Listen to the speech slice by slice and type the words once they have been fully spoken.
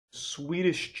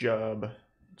Swedish job.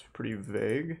 It's pretty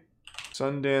vague.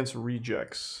 Sundance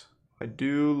Rejects. I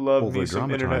do love me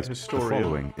some internet historian. The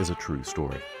following is a true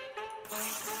story.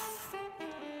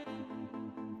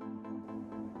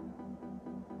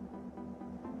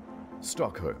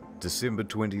 Stockholm, December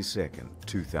 22nd,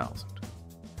 2000.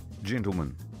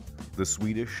 Gentlemen, the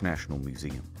Swedish National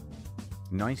Museum.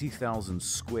 90,000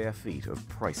 square feet of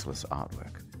priceless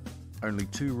artwork. Only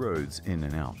 2 roads in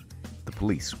and out. The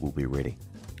police will be ready.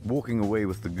 Walking away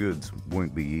with the goods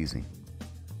won't be easy.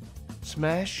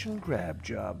 Smash and grab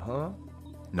job, huh?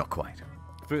 Not quite.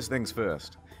 First things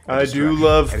first. I do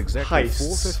love at exactly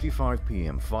heists. 4:55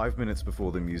 p.m., 5 minutes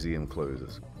before the museum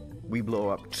closes, we blow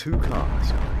up 2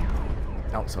 cars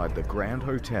outside the Grand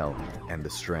Hotel and the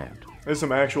Strand. There's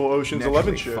some actual Ocean's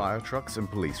 11 shit. Fire trucks and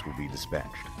police will be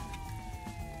dispatched.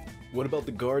 What about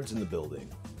the guards in the building?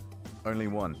 Only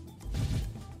one.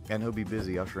 And he'll be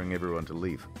busy ushering everyone to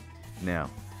leave. Now,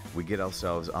 we get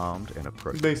ourselves armed and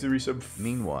approach. Thanks to resub.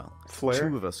 Meanwhile, Flare?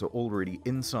 2 of us are already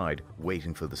inside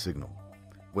waiting for the signal.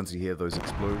 Once you hear those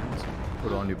explosions,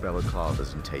 put on your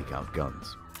balaclavas and take out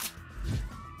guns.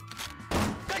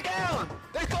 Get down!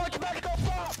 They're going to Mexico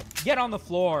Pop! Get on the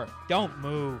floor! Don't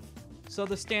move! So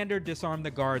the standard disarm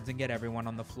the guards and get everyone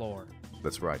on the floor.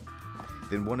 That's right.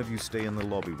 Then one of you stay in the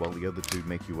lobby while the other 2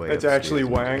 make your way That's upstairs actually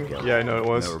and Wang? together. Yeah, I know it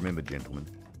was. Now remember, gentlemen,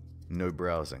 no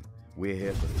browsing. We're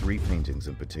here for 3 paintings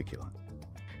in particular.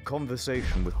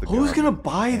 Conversation with the Who's guard gonna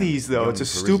buy these, though? Young It's a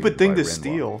Parisi stupid thing by to Renoir,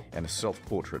 steal. And a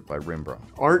self-portrait by Rembrandt.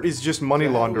 Art is just money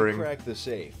So how do we laundering. crack the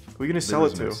safe? Who are you gonna There sell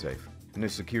it is no to? safe. No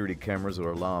security cameras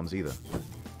or alarms either.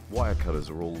 Wire cutters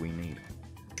are all we need.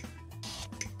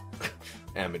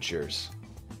 Amateurs.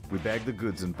 We bag the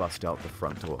goods and bust out the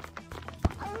front door.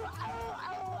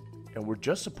 And we're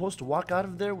just supposed to walk out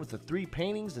of there with the 3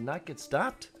 paintings and not get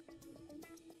stopped?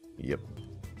 Yep,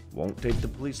 Won't take the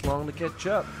police long to catch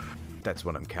up. that's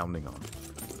what I'm counting on.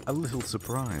 A little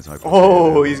surprise, I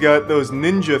Oh, he's got those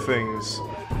ninja things.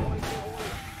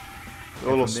 The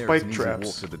little From there, spike it's an easy walk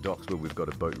traps. to the docks where we've got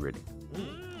a boat ready.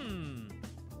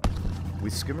 We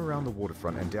skim around the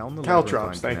waterfront and down the Caltrops,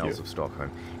 labyrinthine thank canals you. of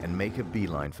Stockholm and make a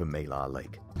beeline for Mälar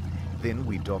Lake. Then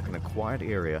we dock in a quiet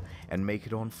area and make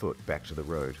it on foot back to the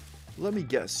road. Let me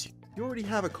guess, you already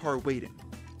have a car waiting.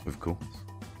 Of course.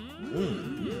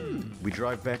 We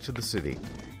drive back to the city,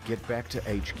 get back to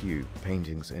HQ,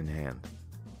 paintings in hand.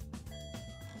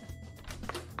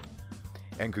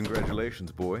 And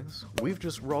congratulations, boys. We've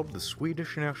just robbed the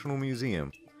Swedish National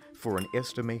Museum for an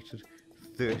estimated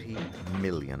 $30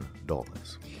 million.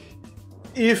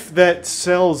 If that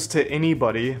sells to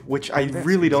anybody, which I That's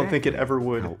really don't think it exactly ever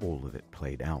would. how all of it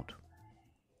played out.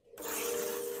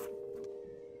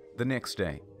 The next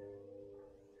day,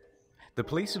 the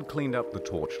police had cleaned up the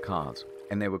torched cars,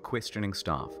 and they were questioning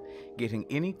staff, getting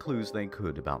any clues they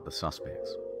could about the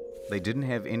suspects. They didn't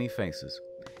have any faces.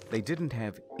 They didn't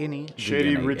have any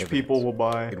Shady DNA rich evidence. people will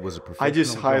buy. It was a I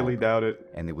just professional highly job, doubt it.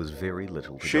 and there was very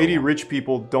little to Shady go on. rich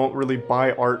people don't really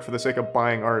buy art for the sake of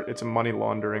buying art. It's money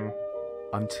laundering.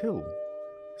 Until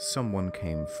someone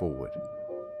came forward.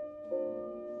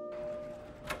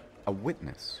 A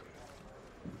witness.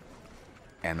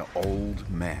 An old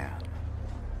man.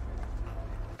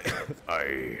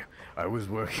 I was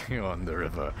working on the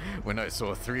river when I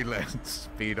saw 3 lads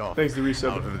speed off Thanks to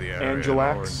resub. out of the area in an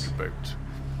Angelax. orange boat.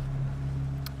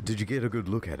 Did you get a good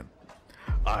look at him?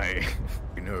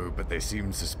 You know, but they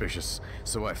seemed suspicious,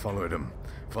 so I followed him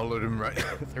right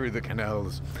through the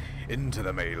canals, into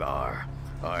the Mälar,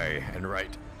 and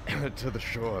right to the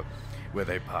shore, where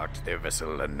they parked their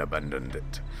vessel and abandoned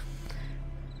it.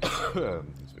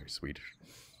 It's very Swedish.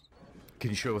 Can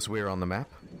you show us where on the map?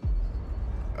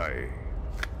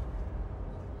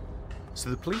 So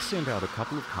the police sent out a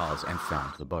couple of cars and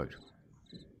found the boat.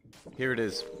 Here it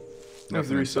is. Thanks to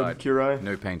Nothing resub, inside. Kurai.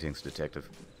 No paintings, detective.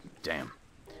 Damn.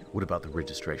 What about the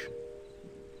registration?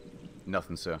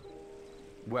 Nothing, sir.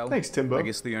 Well, Thanks, Timbo. I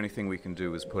guess the only thing we can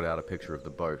do is put out a picture of the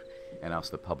boat and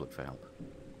ask the public for help.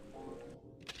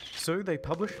 So they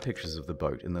published pictures of the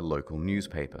boat in the local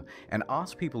newspaper and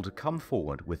asked people to come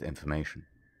forward with information.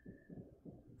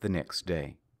 The next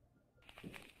day.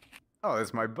 Oh,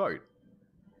 that's my boat.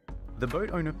 The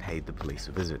boat owner paid the police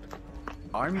a visit.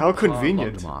 I'm How Carl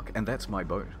convenient. Lundmark, and that's my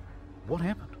boat. What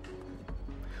happened?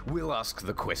 We'll ask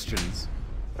the questions.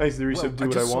 Thanks to resub. Do I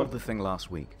what I just want. sold the thing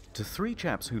last week to 3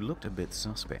 chaps who looked a bit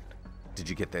suspect. Did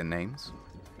you get their names?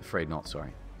 Afraid not,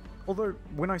 sorry. Although,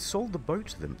 when I sold the boat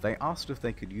to them, they asked if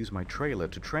they could use my trailer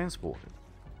to transport it.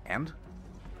 And?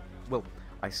 Well,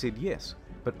 I said yes,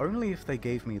 but only if they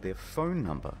gave me their phone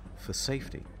number for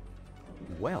safety.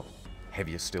 Well, have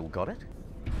you still got it?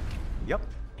 Yep,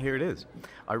 Here it is.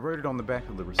 I wrote it on the back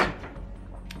of the receipt.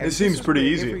 And It seems pretty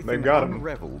easy. They got him.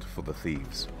 Unraveled for the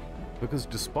thieves. Because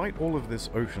despite all of this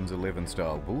Ocean's 11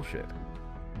 style bullshit,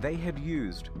 they had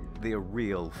used their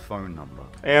real phone number.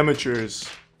 Amateurs.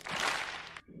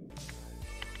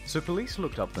 So police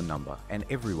looked up the number and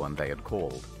everyone they had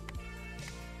called.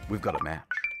 We've got a match.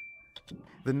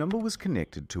 The number was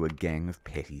connected to a gang of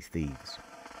petty thieves.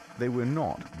 They were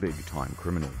not big-time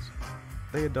criminals.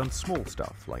 They had done small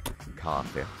stuff like car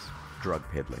thefts, drug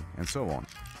peddling, and so on.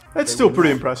 That's still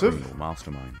pretty impressive. Criminal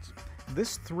masterminds.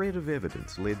 This thread of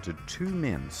evidence led to 2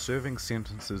 men serving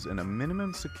sentences in a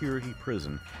minimum security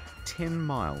prison 10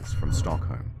 miles from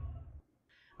Stockholm.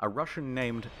 A Russian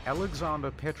named Alexander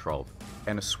Petrov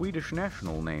and a Swedish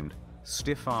national named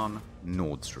Stefan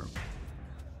Nordstrom.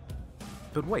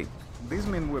 But wait, these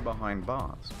men were behind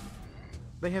bars.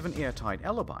 They have an airtight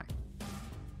alibi,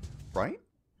 right?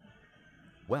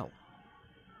 Well,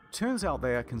 turns out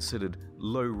they are considered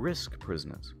low-risk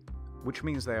prisoners, which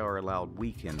means they are allowed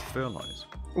weekend furloughs.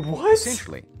 What?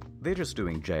 Essentially, they're just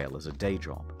doing jail as a day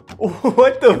job.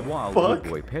 What the And while fuck? good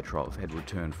boy Petrov had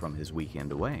returned from his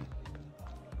weekend away,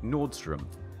 Nordstrom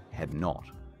had not.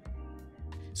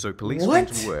 So police went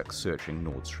to work searching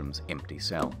Nordstrom's empty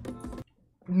cell.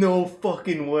 No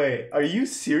fucking way. Are you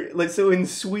serious? Like, so in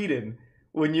Sweden,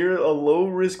 when you're a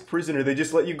low-risk prisoner, they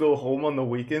just let you go home on the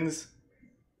weekends?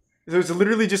 So it's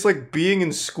literally just like being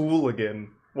in school again.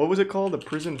 What was it called? A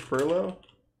prison furlough?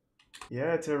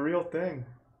 Yeah, it's a real thing.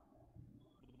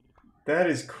 That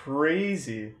is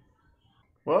crazy.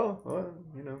 Well,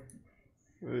 you know,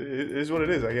 it is what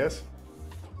it is, I guess.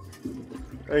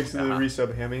 Thanks to the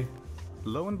resub, Hammy.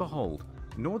 Lo and behold,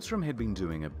 Nordstrom had been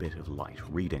doing a bit of light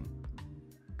reading.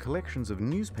 Collections of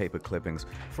newspaper clippings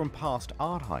from past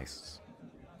art heists.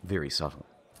 Very subtle.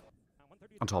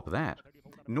 On top of that,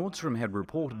 Nordstrom had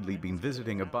reportedly been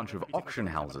visiting a bunch of auction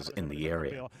houses in the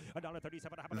area.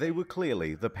 They were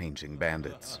clearly the painting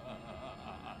bandits.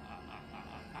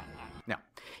 Now,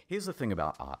 here's the thing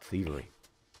about art thievery.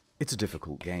 It's a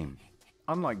difficult game.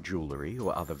 Unlike jewelry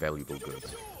or other valuable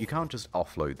goods, you can't just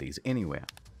offload these anywhere.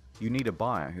 You need a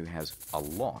buyer who has a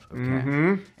lot of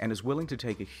cash and is willing to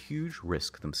take a huge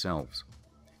risk themselves.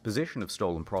 Possession of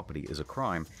stolen property is a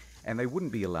crime, and they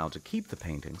wouldn't be allowed to keep the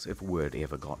paintings if word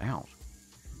ever got out.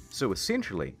 So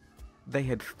essentially, they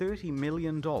had $30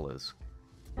 million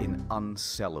in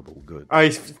unsellable goods.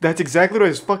 That's exactly what I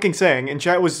was fucking saying, and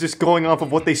chat was just going off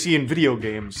of what they see in video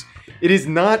games. It is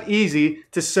not easy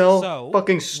to sell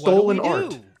fucking stolen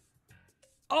art.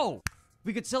 Oh,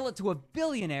 we could sell it to a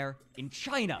billionaire in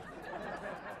China.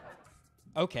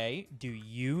 Okay, do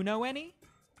you know any?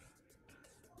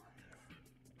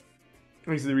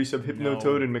 Thanks to the resub,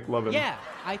 Hypnotoad and McLovin. Yeah,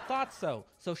 I thought so.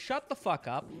 So shut the fuck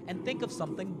up and think of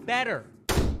something better.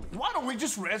 Why don't we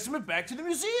just ransom it back to the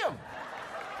museum?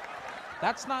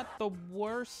 That's not the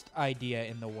worst idea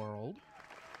in the world.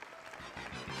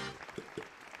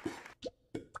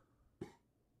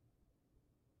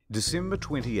 December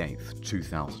 28th,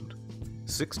 2000.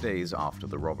 6 days after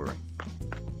the robbery.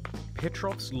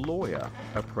 Petrov's lawyer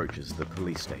approaches the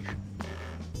police station.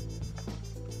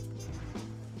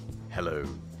 Hello.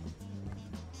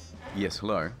 Yes,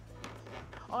 hello.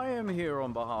 I am here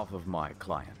on behalf of my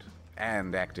client,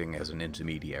 and acting as an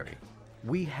intermediary.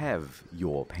 We have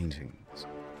your paintings.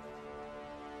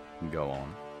 Go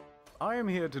on. I am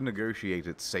here to negotiate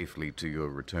it safely to your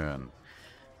return.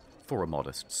 For a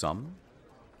modest sum.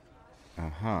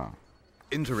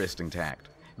 Interesting tact.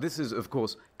 This is, of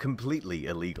course, completely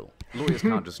illegal. Lawyers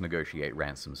can't just negotiate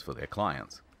ransoms for their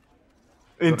clients.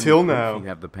 Until now. You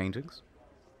have the paintings?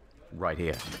 Right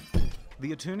here.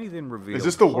 The attorney then revealed Is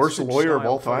this the worst lawyer of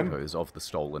all time? Photos of the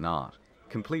stolen art,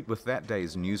 complete with that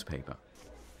day's newspaper.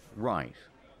 Right.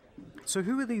 So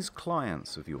who are these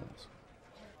clients of yours?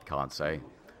 Can't say.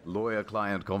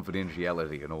 Lawyer-client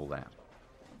confidentiality and all that.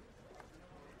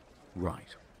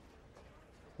 Right.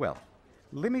 Well,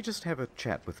 let me just have a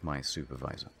chat with my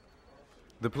supervisor.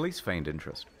 The police feigned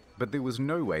interest, but there was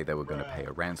no way they were going to pay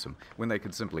a ransom when they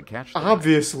could simply catch them.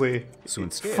 Obviously. So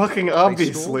instead, fucking they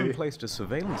obviously. stalled and placed a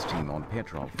surveillance team on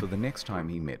Petrov for the next time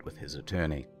he met with his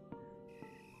attorney.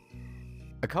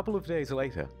 A couple of days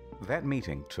later, that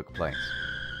meeting took place.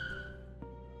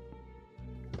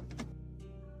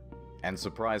 And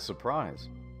surprise, surprise,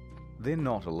 they're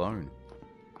not alone.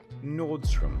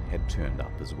 Nordstrom had turned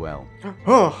up as well.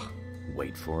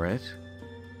 Wait for it.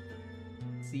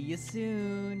 See you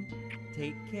soon.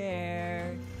 Take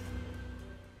care.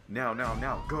 Now,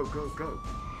 go, go, go.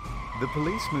 The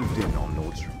police moved in on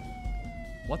Nordstrom.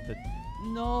 What the?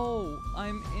 No,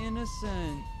 I'm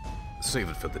innocent. Save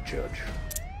it for the judge.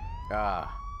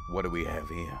 What do we have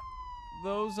here?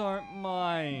 Those aren't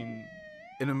mine.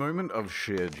 In a moment of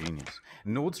sheer genius,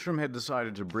 Nordstrom had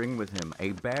decided to bring with him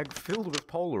a bag filled with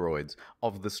Polaroids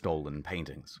of the stolen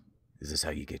paintings. Is this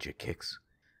how you get your kicks?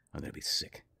 I'm gonna be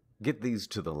sick. Get these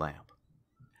to the lab.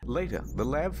 Later, the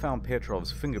lab found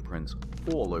Petrov's fingerprints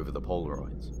all over the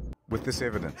Polaroids. With this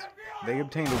evidence, they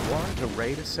obtained a warrant to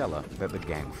raid a cellar that the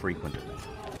gang frequented.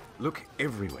 Look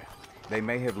everywhere. They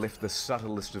may have left the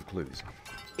subtlest of clues.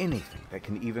 Anything that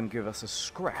can even give us a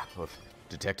scrap of...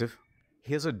 Detective?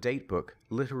 Here's a date book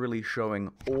literally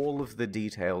showing all of the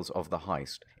details of the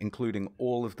heist, including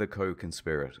all of the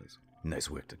co-conspirators. Nice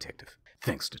work, Detective.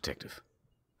 Thanks, Detective.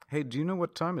 Hey, do you know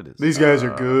what time it is? These guys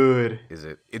are good. Is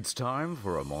it? It's time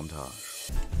for a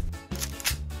montage.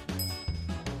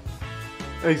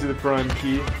 Thanks to the prime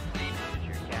key.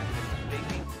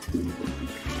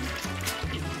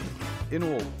 In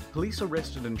all, police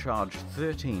arrested and charged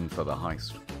 13 for the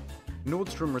heist.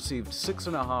 Nordstrom received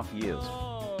 6.5 years.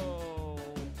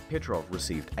 Petrov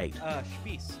received 8.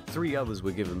 Spieß. 3 others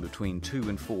were given between 2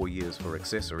 and 4 years for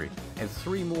accessory, and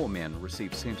 3 more men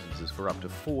received sentences for up to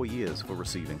 4 years for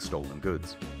receiving stolen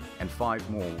goods, and 5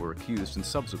 more were accused and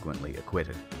subsequently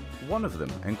acquitted. One of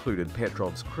them included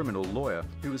Petrov's criminal lawyer,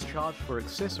 who was charged for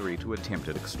accessory to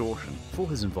attempted extortion for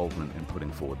his involvement in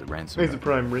putting forward the ransom. Thanks to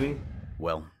prime Rinny.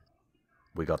 Well,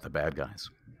 we got the bad guys.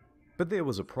 But there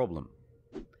was a problem.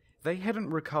 They hadn't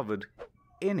recovered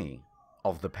any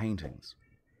of the paintings.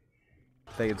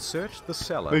 They had searched the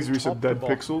cellar, Thanks to some top to dead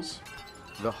bottom, pixels.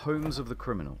 the homes of the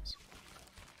criminals.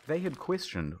 They had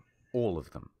questioned all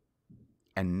of them,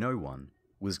 and no one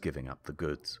was giving up the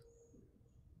goods.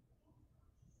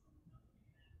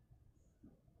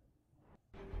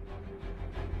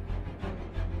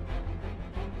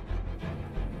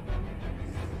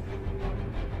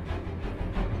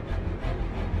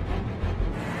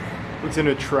 What's in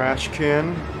a trash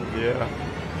can? Yeah.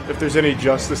 If there's any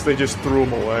justice, they just threw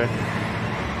them away.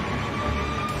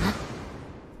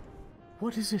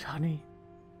 What is it, honey?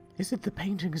 Is it the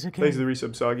paintings again? Thanks to the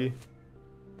resub Soggy.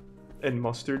 And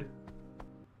mustard.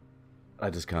 I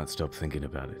just can't stop thinking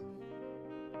about it.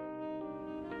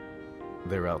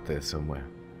 They're out there somewhere.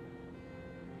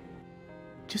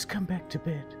 Just come back to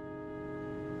bed.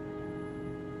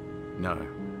 No.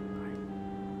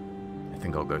 I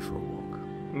think I'll go for a walk.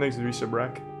 Thanks to the resub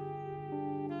Rack.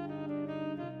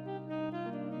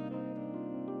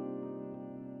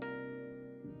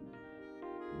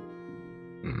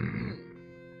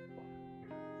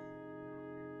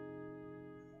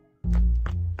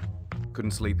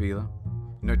 Couldn't sleep either.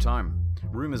 No time.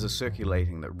 Rumors are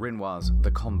circulating that Renoir's The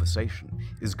Conversation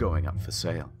is going up for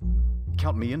sale.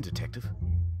 Count me in, Detective.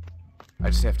 I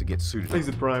just have to get suited Thanks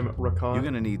to prime Rakan. You're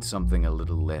gonna need something a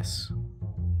little less...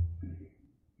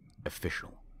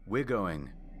 official. We're going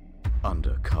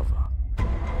undercover.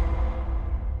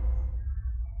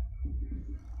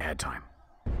 Ad time.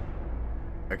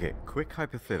 Okay, quick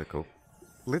hypothetical.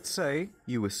 Let's say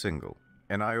you were single,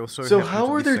 and I also So happen how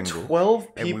to are be there single, 12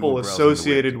 and we people were browsing the web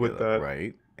associated with together, that?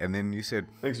 right? And then you said,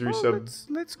 Thanks to "Oh, resub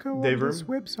let's go Dave on this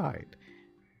Room. website.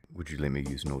 Would you let me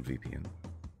use NordVPN?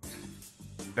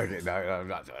 Okay, no, I'm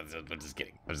not. I'm just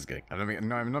kidding. I'm just kidding.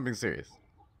 I'm not being serious.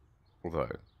 Although,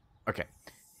 okay,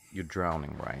 you're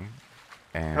drowning, right?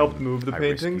 And Helped move the I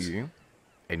paintings? rescue you,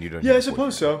 and you don't. Yeah, have I a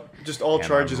suppose boyfriend. so. Just all And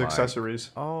charges I'm like, accessories.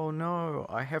 Oh no,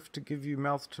 I have to give you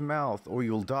mouth to mouth, or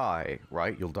you'll die.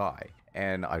 Right? You'll die,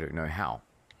 and I don't know how,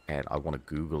 and I want to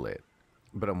Google it,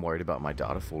 but I'm worried about my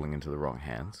data falling into the wrong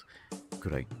hands.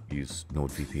 Could I use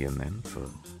NordVPN then for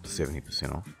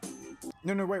 70% off?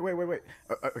 No, wait.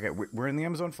 Okay, we're in the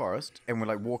Amazon forest, and we're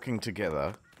like walking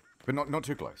together, but not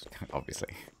too close, obviously.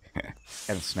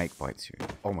 And a snake bites you.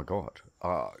 Oh my god.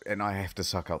 And I have to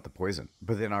suck out the poison.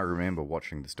 But then I remember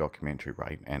watching this documentary,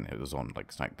 right? And it was on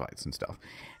like snake bites and stuff.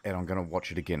 And I'm gonna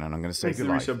watch it again, and I'm gonna save Thanks to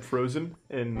your the life. resub Frozen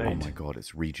and Oh Night. my god,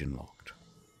 it's region locked.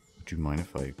 Would you mind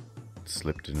if I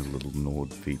slipped in a little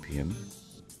NordVPN?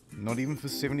 Not even for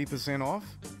 70% off?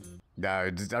 No,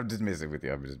 I'm just messing with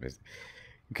you. I'm just messing.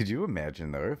 Could you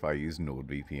imagine though if I use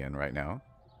NordVPN right now?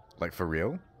 Like for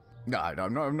real? No,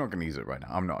 I'm not gonna use it right now.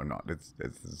 I'm not. It's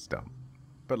dumb.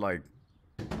 But like,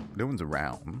 no one's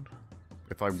around.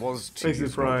 If I was to Thanks to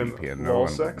use Prime NordVPN, no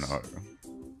one would Wallsex. know.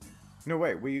 No,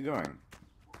 wait, where are you going?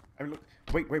 I mean, look,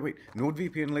 wait.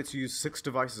 NordVPN lets you use 6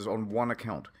 devices on one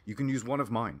account. You can use one of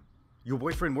mine. Your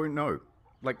boyfriend won't know.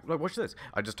 Like watch this.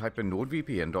 I just type in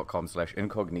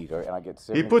nordvpn.com/incognito and I get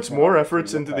 70% He puts more off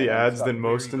efforts free into pay the and ads stuff. than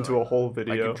There most you into go. a whole I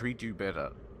video. can treat you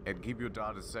better and keep your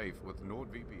data safe with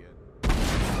NordVPN.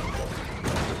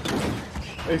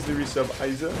 Thanks to the resub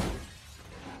Isa.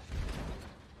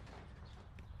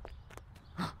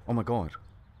 Oh my god.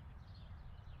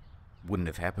 Wouldn't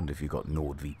have happened if you got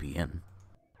NordVPN.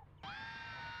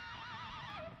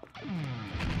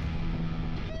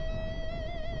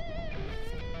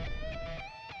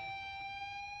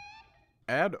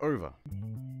 Ad over.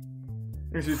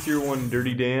 Here's your tier 1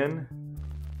 Dirty Dan.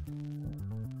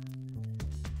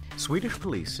 Swedish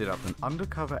police set up an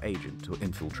undercover agent to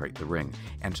infiltrate the ring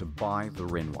and to buy the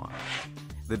Renoir.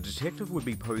 The detective would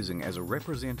be posing as a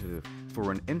representative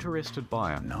for an interested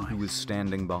buyer who was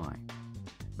standing by.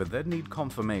 But they'd need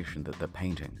confirmation that the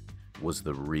painting was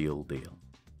the real deal.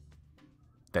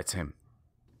 That's him.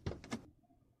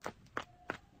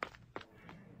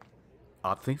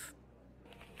 Art thief?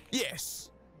 Yes.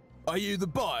 Are you the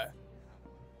buyer?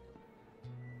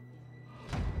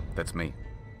 That's me.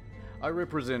 I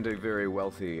represent a very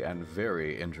wealthy and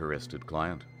very interested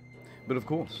client. But of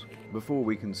course, before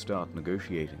we can start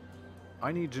negotiating,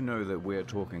 I need to know that we're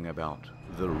talking about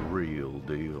the real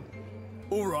deal.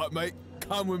 All right, mate.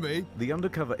 Come with me. The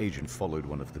undercover agent followed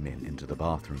one of the men into the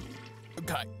bathroom.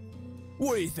 Okay.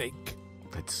 What do you think?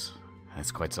 That's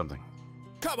quite something.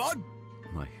 Come on.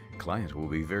 My client will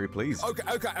be very pleased.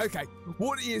 Okay.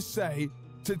 What do you say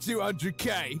to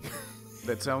 200k?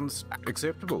 That sounds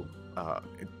acceptable.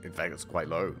 In fact, it's quite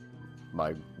low.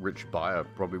 My rich buyer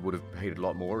probably would have paid a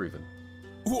lot more even.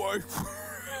 Whoa.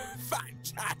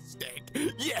 Fantastic.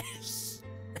 Yes.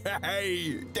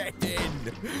 Hey, get in.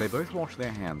 They both washed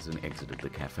their hands and exited the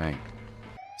cafe.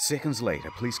 Seconds later,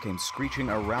 police came screeching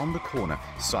around the corner,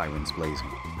 sirens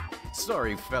blazing.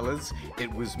 Sorry, fellas,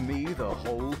 it was me the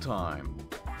whole time.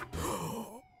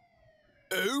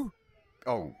 Who?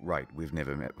 Oh, right, we've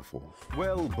never met before.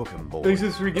 Well, book 'em, boy. Thanks for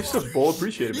the 3 gift subs, Bull.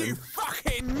 Appreciate it, You man.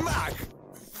 fucking mug.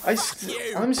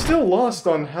 I'm still lost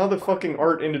on how the fucking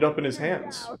art ended up in his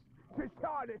hands.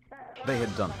 They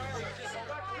had done it.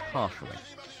 Partially.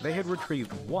 They had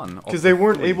retrieved one of Because they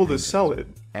weren't 3 able to paintings, sell it,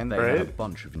 and they had a right?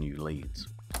 bunch of new leads.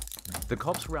 The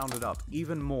cops rounded up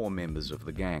even more members of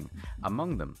the gang,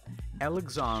 among them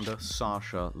Alexander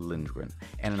Sasha Lindgren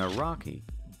and an Iraqi,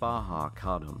 Baha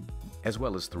Kadham, as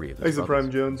well as 3 of his Thanks to brothers.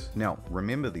 Prime Jones. Now,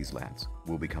 remember these lads.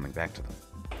 We'll be coming back to them.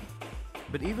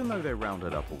 But even though they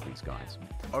rounded up all these guys,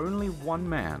 only one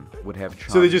man would have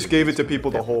charge. So they just gave it to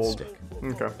people to that would hold. stick.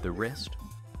 Okay. The rest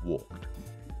walked.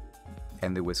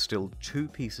 And there were still 2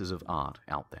 pieces of art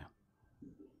out there.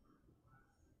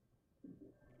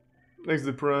 Thanks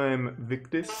to Prime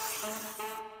Victus.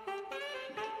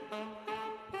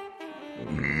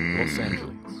 Los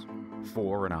Angeles,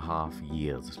 4.5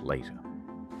 years later.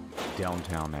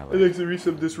 Downtown LA. Thanks to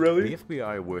resub this The rally.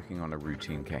 FBI are working on a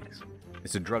routine case.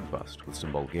 It's a drug bust with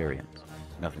some Bulgarians.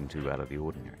 Nothing too out of the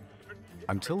ordinary.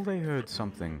 Until they heard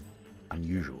something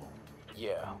unusual.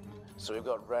 Yeah, so we've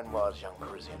got Renoir's young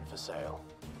Parisian for sale.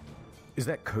 Is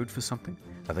that code for something?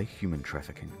 Are they human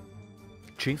trafficking?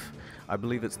 Chief, I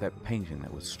believe it's that painting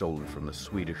that was stolen from the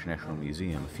Swedish National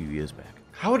Museum a few years back.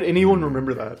 How would anyone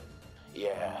remember that?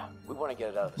 Yeah, we want to get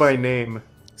it out of the By city. name.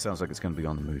 Sounds like it's going to be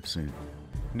on the move soon.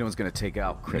 No one's going to take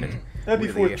out credit. Happy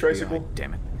We're the 4th FBI, tricycle.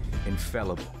 Damn it.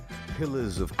 Infallible.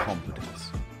 Pillars of competence.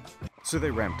 So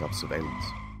they ramped up surveillance.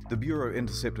 The Bureau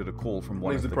intercepted a call from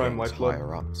one Thanks of to the Prime gang's Life Club.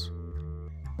 higher-ups.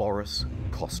 Boris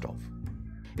Kostov.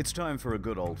 It's time for a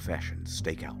good old-fashioned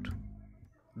stakeout.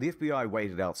 The FBI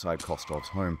waited outside Kostov's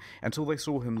home until they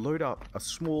saw him load up a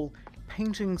small,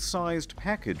 painting-sized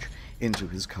package into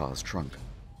his car's trunk.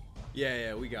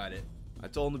 Yeah, we got it. I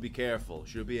told him to be careful.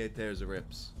 Should be 8 pairs of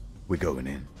rips. We're going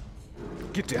in.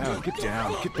 Get down, get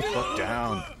the fuck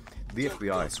down. The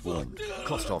FBI swarmed.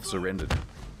 Kostov surrendered.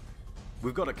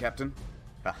 We've got it, Captain.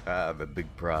 Haha, the big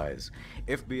prize.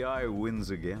 FBI wins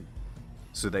again.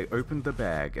 So they opened the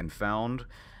bag and found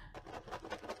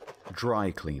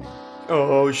dry cleaning.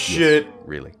 Oh shit. Yes,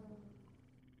 really.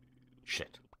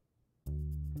 Shit.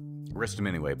 Arrest him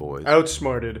anyway, boys.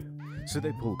 Outsmarted. So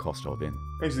they pull Kostov in.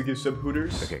 Thanks to give sub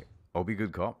Hooters. Okay, I'll be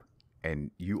good cop,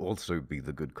 and you also be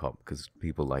the good cop, because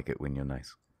people like it when you're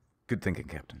nice. Good thinking,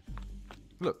 Captain.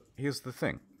 Look, here's the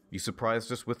thing. You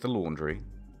surprised us with the laundry.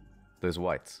 Those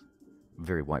whites.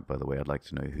 Very white, by the way. I'd like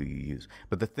to know who you use.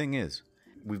 But the thing is,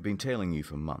 we've been tailing you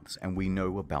for months, and we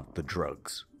know about the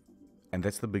drugs. And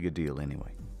that's the bigger deal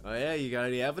anyway. Oh yeah, you got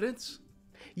any evidence?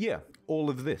 Yeah, all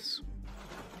of this.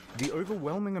 The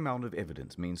overwhelming amount of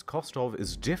evidence means Kostov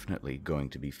is definitely going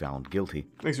to be found guilty.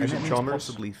 Thanks, and that Richard means Chalmers.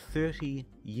 possibly 30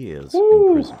 years Woo!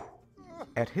 in prison.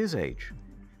 At his age,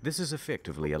 this is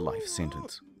effectively a life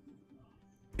sentence.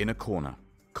 In a corner,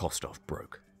 Kostov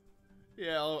broke.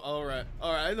 Yeah, alright.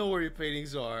 Alright, I know where your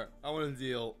paintings are. I want a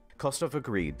deal. Kostov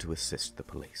agreed to assist the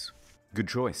police. Good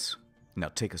choice. Now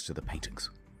take us to the paintings.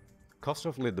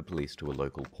 Kostov led the police to a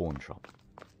local pawn shop.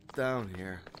 Down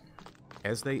here.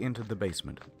 As they entered the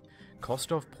basement,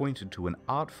 Kostov pointed to an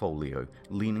art folio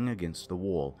leaning against the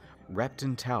wall, wrapped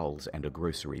in towels and a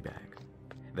grocery bag.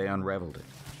 They unraveled it,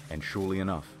 and surely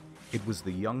enough, it was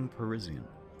the young Parisian.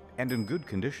 And in good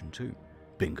condition, too.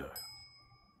 Bingo.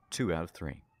 2 out of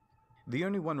 3. The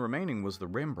only one remaining was the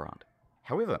Rembrandt.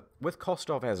 However, with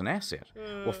Kostov as an asset,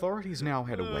 authorities now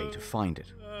had a way to find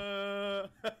it.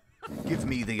 Give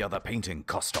me the other painting,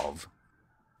 Kostov.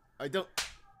 I don't...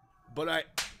 But I...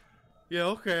 Yeah,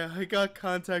 okay, I got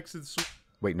contacts in Sweden.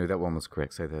 Wait, no, that one was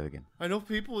correct. Say that again. I know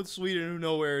people in Sweden who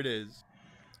know where it is.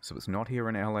 So it's not here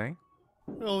in LA?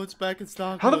 No, it's back in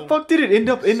Stockholm. How the fuck did it end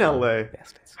up in LA?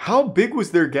 Bastards. How big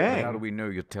was their gang? How do we know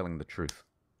you're telling the truth?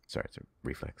 Sorry, it's a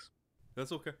reflex.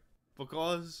 That's okay.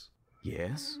 Because...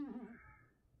 Yes?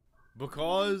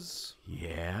 Because...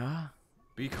 Yeah?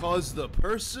 Because the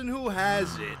person who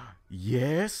has it...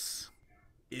 Yes?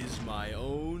 ...is my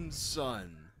own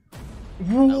son.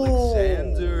 Whoa.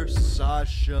 Alexander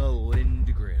Sasha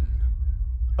Lindgren.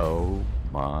 Oh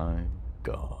my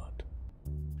god.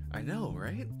 I know,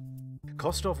 right?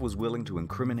 Kostov was willing to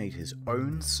incriminate his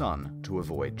own son to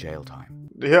avoid jail time.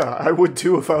 Yeah, I would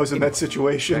too if I was in that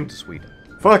situation. Back to Sweden.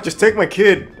 Fuck, just take my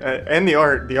kid and the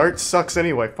art. The art sucks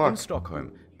anyway. In Fuck.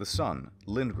 Stockholm, the son,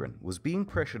 Lindgren, was being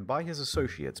pressured by his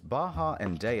associates Baha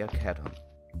and Dea Kadham.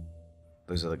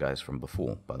 Those are the guys from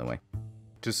before, by the way.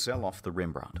 To sell off the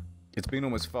Rembrandt. It's been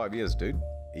almost 5 years, dude.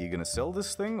 Are you gonna sell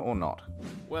this thing or not?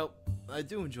 Well, I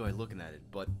do enjoy looking at it,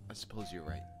 but I suppose you're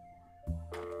right.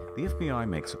 The FBI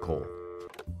makes a call.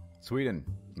 Sweden,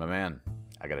 my man,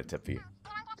 I got a tip for you.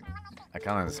 I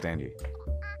can't understand you.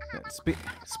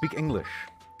 Speak English.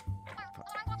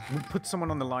 We'll put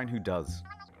someone on the line who does.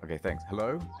 Okay, thanks.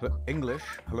 Hello? Hello? English?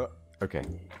 Hello? Okay,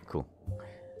 cool.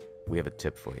 We have a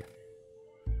tip for you.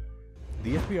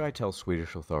 The FBI tells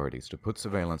Swedish authorities to put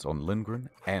surveillance on Lindgren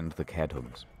and the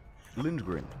Kadhams.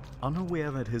 Lindgren, unaware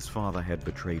that his father had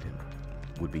betrayed him,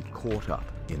 would be caught up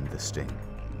in the sting.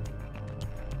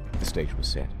 The stage was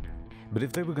set, but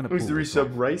if they were going to pull this off,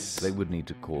 Rice? they would need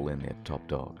to call in their top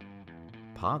dog.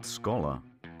 Part scholar,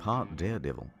 part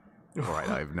daredevil. Alright,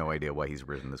 I have no idea why he's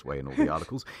written this way in all the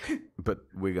articles, but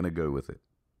we're going to go with it.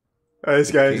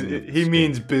 This guy, King of he Sting,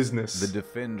 means business. The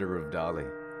defender of Dali,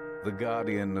 the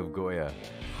guardian of Goya,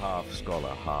 half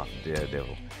scholar, half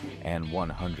daredevil, and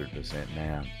 100%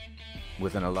 man.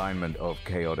 With an alignment of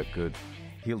chaotic good,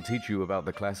 he'll teach you about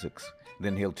the classics,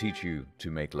 then he'll teach you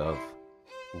to make love.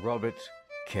 Robert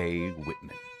K.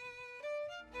 Whitman.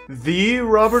 The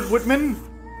Robert Whitman?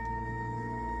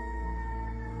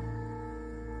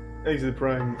 Exit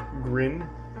Prime Grin.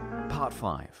 Part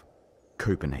 5.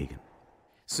 Copenhagen.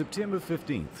 September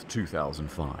 15th,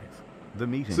 2005. The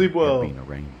meeting Sleep well, had been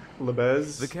arranged.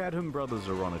 Lebez. The Kadham brothers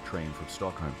are on a train from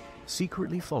Stockholm,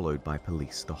 secretly followed by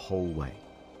police the whole way.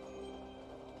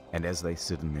 And as they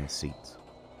sit in their seats,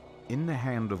 in the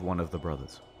hand of one of the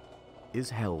brothers is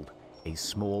held a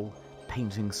small,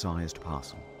 painting-sized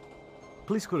parcel.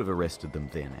 Police could have arrested them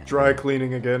then and Dry there.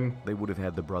 cleaning again. They would have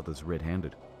had the brothers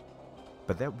red-handed.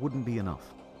 But that wouldn't be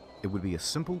enough. It would be a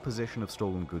simple possession of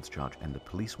stolen goods charge, and the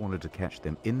police wanted to catch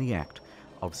them in the act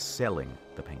of selling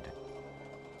the painting.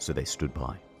 So they stood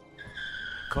by.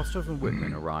 Kostov and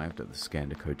Whitman arrived at the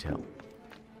Scandic Hotel.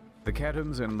 The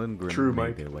Kadhams and Lindgren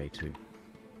made their way too.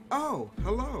 Oh,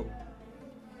 hello.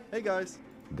 Hey guys.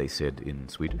 They said in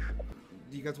Swedish.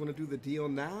 Do you guys want to do the deal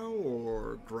now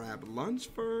or grab lunch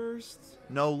first?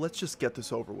 No, let's just get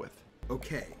this over with.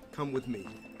 Okay, come with me.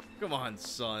 Come on,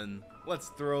 son. Let's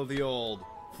throw the old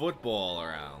football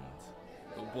around.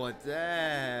 But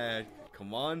Dad,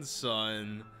 come on,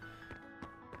 son.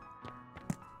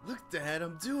 Look, Dad,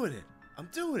 I'm doing it. I'm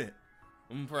doing it.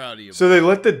 I'm proud of you. So they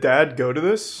let the dad go to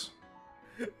this?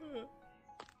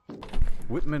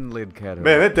 Whitman led Kadham.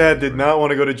 Man, that dad did not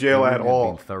want to go to jail at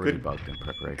all.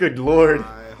 Good lord.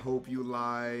 I hope you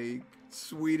like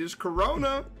Swedish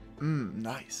Corona.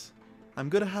 Nice. I'm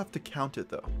gonna have to count it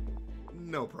though.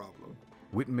 No problem.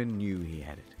 Whitman knew he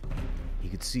had it. He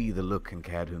could see the look in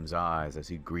Kadham's eyes as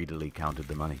he greedily counted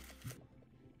the money.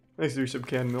 Nice to do some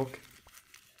canned milk.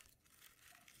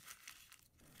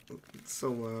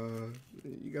 So,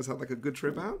 you guys had like a good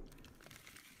trip out?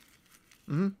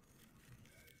 Mm-hmm.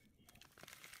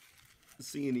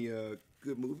 See any,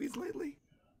 good movies lately?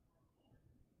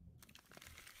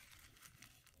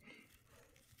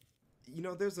 You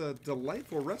know, there's a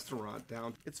delightful restaurant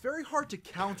down. It's very hard to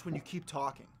count when you keep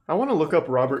talking. I want to look up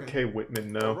Robert K.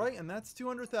 Whitman now. All right, and that's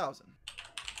 200,000.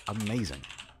 Amazing.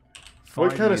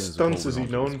 What 5 kind of years stunts is he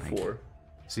holding onto known his painting, for?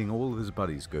 Seeing all of his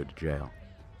buddies go to jail.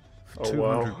 For Oh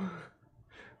 200 wow.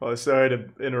 Well, sorry to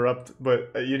interrupt,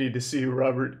 but you need to see who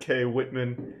Robert K.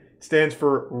 Whitman stands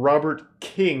for. Robert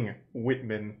King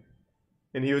Whitman.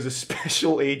 and he was a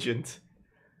special agent.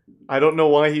 I don't know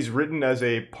why he's written as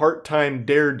a part-time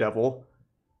daredevil,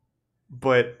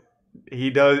 but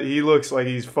he looks like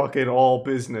he's fucking all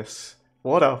business.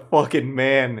 What a fucking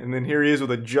man. And then here he is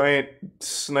with a giant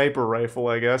sniper rifle,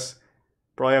 I guess.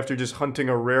 Probably after just hunting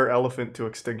a rare elephant to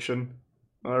extinction.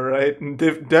 Alright,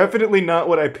 definitely not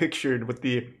what I pictured with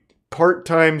the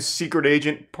part-time secret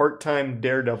agent, part-time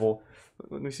daredevil.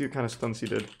 Let me see what kind of stunts he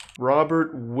did.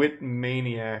 Robert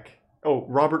Whitmaniac. Oh,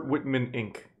 Robert Whitman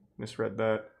Inc. Misread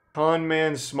that. Con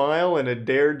man's smile and a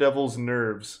daredevil's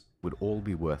nerves. Would all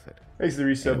be worth it. Thanks to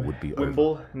the resub. It would be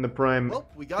Wimble in the prime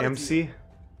MC.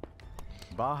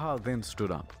 Baha then stood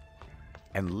up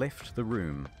and left the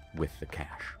room with the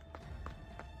cash.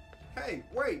 Hey,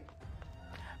 wait!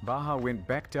 Baha went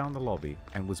back down the lobby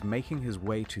and was making his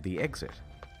way to the exit.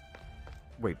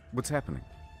 Wait, what's happening?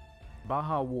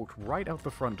 Baha walked right out the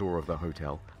front door of the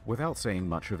hotel without saying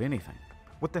much of anything.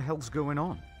 What the hell's going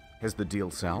on? Has the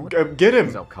deal soured? Get him!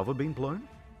 Has our cover been blown?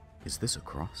 Is this a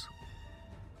cross?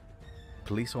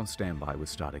 Police on standby were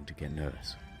starting to get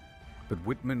nervous, but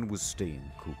Whitman was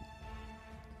staying cool.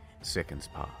 Seconds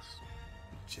passed.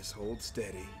 Just hold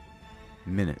steady.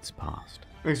 Minutes passed.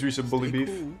 Thanks, Risa Bully Beef.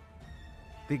 Cool.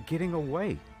 They're getting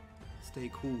away. Stay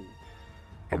cool.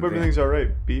 Hope everything's alright,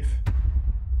 Beef.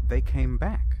 They came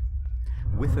back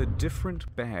with a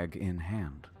different bag in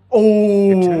hand.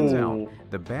 Oh! It turns out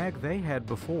the bag they had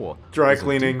before dry was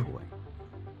cleaning. A decoy.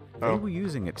 They were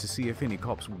using it to see if any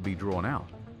cops would be drawn out.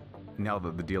 Now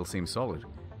that the deal seemed solid,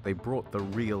 they brought the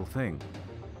real thing.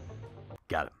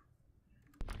 Got him.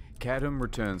 Cadham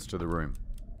returns to the room,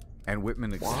 and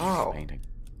Whitman examines the painting.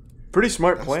 Pretty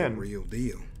smart That's plan. The real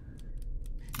deal.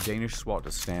 Danish SWAT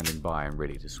is standing by and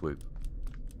ready to swoop.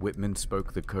 Whitman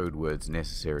spoke the code words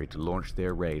necessary to launch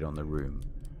their raid on the room.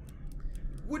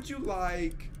 Would you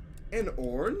like an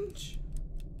orange?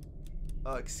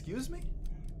 Excuse me?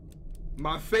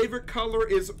 My favorite color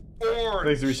is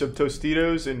orange. Thanks to resub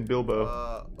Tostitos and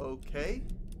Bilbo. Okay.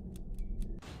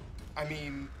 I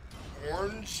mean,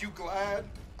 orange, you glad?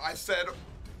 I said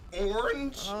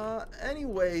orange?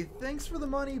 Anyway, thanks for the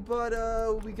money, but,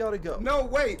 we gotta go. No,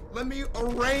 wait, let me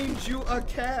arrange you a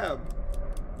cab.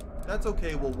 That's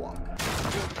okay, we'll walk.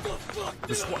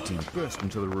 The SWAT team burst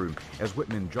into the room as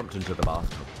Whitman jumped into the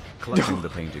bathtub, clutching the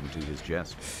painting to his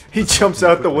chest. He jumps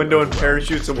out the window and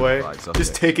parachutes away,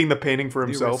 just taking the painting for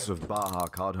himself. The arrests of Baha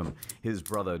Kadham, his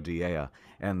brother Dea,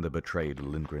 and the betrayed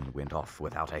Lindgren went off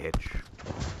without a hitch.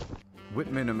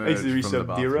 Whitman emerged from the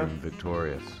bathroom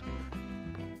victorious.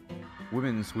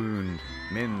 Women swooned,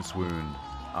 men swooned,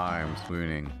 I'm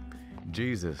swooning.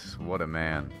 Jesus, what a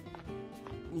man.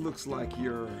 Looks like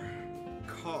you're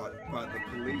caught by the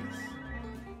police.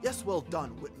 Yes, well done,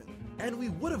 Whitman. And we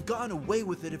would have gotten away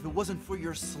with it if it wasn't for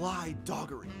your sly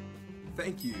doggery.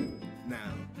 Thank you.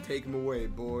 Now, take him away,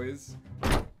 boys.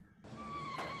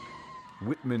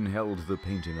 Whitman held the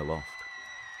painting aloft.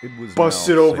 It was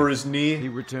busted now over safe. his knee. He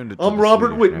returned it to I'm the Robert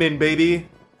Swedish Whitman, National baby. Museum,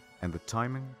 and the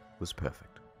timing was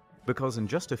perfect. Because in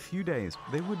just a few days,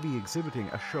 they would be exhibiting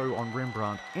a show on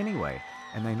Rembrandt anyway,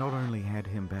 and they not only had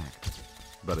him back,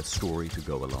 but a story to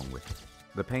go along with it.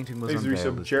 The painting was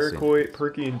unveiled as Jericho,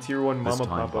 Perky, and Tier 1 this Mama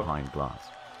time Papa. behind glass,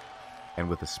 and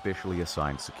with a specially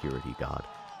assigned security guard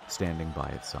standing by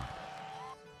its side.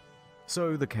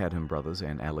 So the Cadham brothers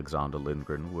and Alexander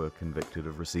Lindgren were convicted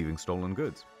of receiving stolen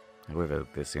goods. However,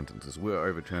 their sentences were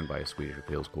overturned by a Swedish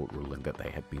appeals court ruling that they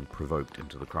had been provoked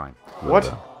into the crime. What?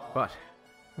 But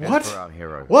what? As for our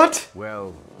hero, what?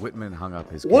 Well, Whitman hung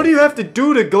up his. What do you have to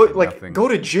do to go go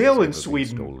to jail in has ever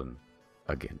Sweden? been stolen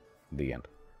again. The end.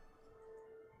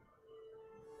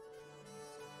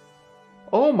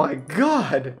 Oh my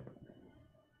god!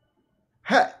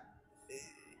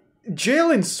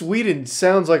 Jail in Sweden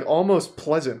sounds like almost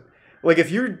pleasant. Like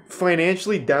if you're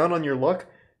financially down on your luck,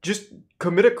 just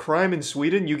commit a crime in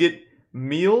Sweden, you get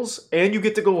meals and you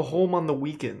get to go home on the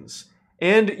weekends.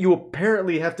 And you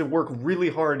apparently have to work really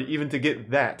hard even to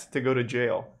get that to go to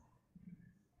jail.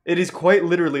 It is quite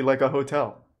literally like a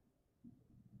hotel.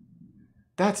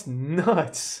 That's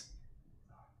nuts.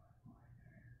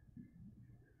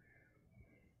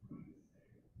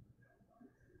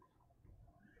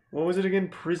 What was it again?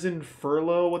 Prison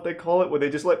furlough, what they call it? Where they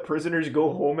just let prisoners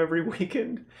go home every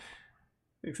weekend?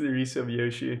 Thanks to the resub,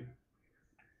 Yoshi.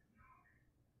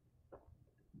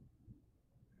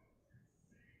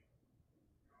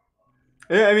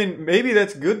 Yeah, I mean, maybe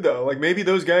that's good though. Like, maybe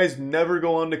those guys never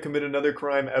go on to commit another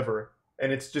crime ever.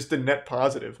 And it's just a net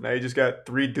positive. Now you just got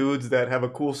 3 dudes that have a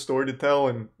cool story to tell,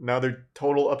 and now they're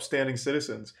total upstanding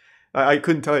citizens. I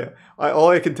couldn't tell you. All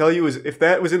I can tell you is if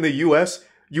that was in the US,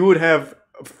 you would have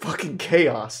fucking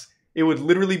chaos. It would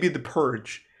literally be the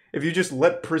purge. If you just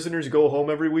let prisoners go home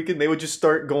every weekend, they would just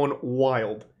start going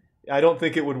wild. I don't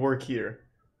think it would work here.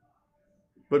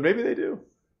 But maybe they do.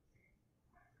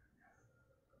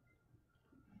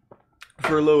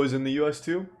 Furlough is in the US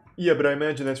too? Yeah, but I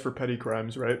imagine that's for petty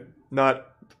crimes, right? Not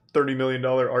 $30 million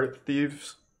art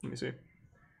thieves. Let me see.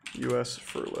 US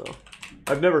furlough.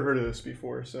 I've never heard of this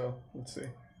before, so let's see.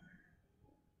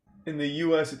 In the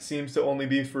US, it seems to only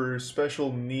be for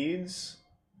special needs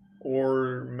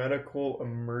or medical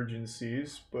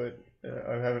emergencies, but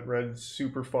I haven't read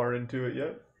super far into it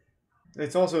yet.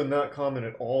 It's also not common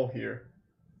at all here.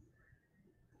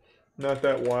 Not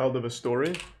that wild of a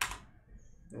story.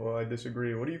 Well, I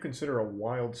disagree. What do you consider a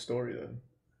wild story, then?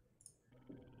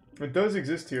 It does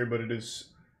exist here, but it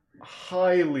is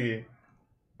highly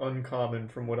uncommon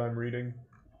from what I'm reading.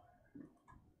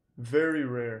 Very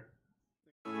rare.